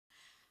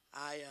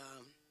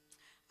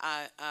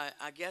I,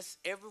 I guess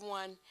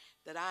everyone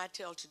that I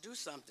tell to do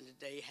something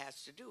today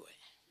has to do it.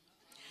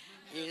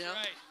 You That's know?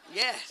 right.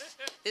 Yes,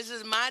 this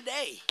is my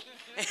day.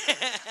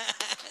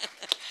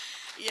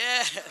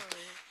 Yeah,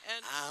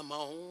 and I'm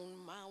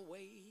on my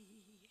way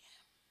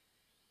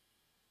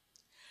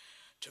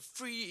to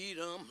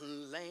freedom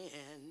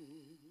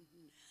land.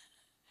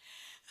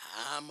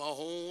 I'm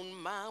on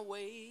my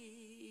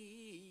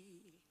way,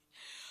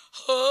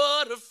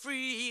 oh, to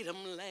freedom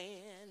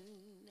land.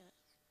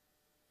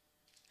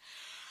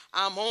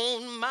 I'm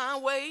on my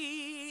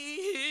way,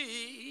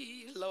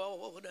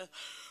 Lord,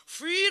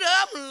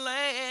 freedom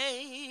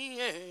land.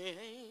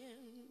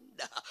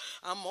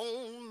 I'm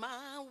on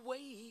my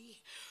way,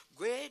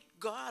 great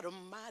God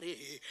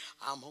Almighty,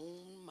 I'm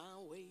on my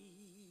way.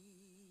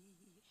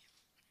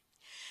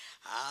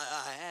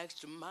 I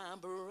asked my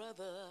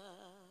brother,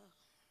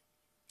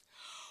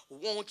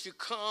 won't you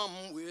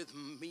come with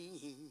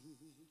me?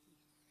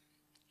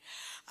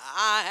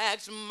 I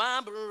asked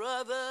my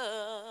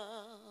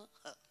brother,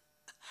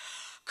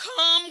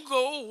 come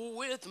go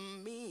with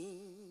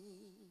me.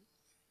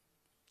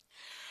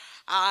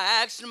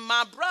 I asked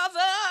my brother,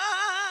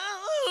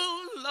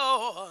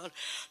 Lord,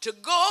 to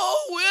go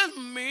with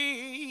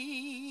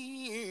me.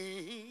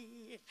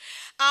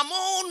 I'm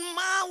on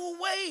my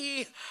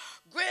way,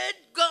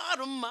 great God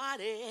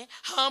Almighty,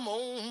 I'm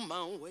on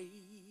my way.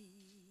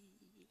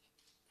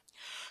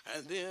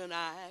 And then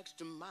I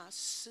asked my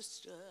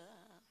sister,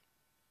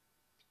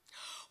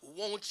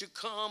 won't you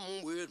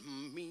come with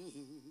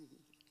me?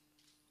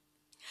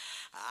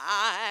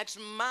 I asked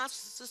my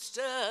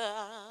sister,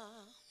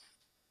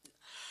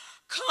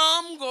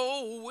 come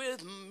go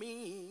with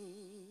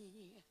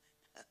me.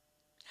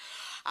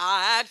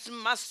 I asked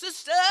my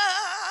sister,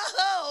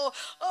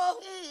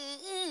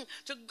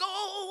 to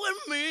go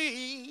with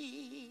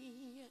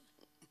me.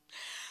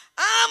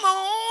 I'm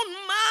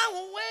on my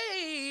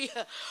way.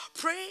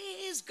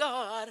 Praise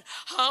God,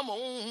 I'm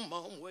on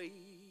my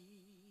way.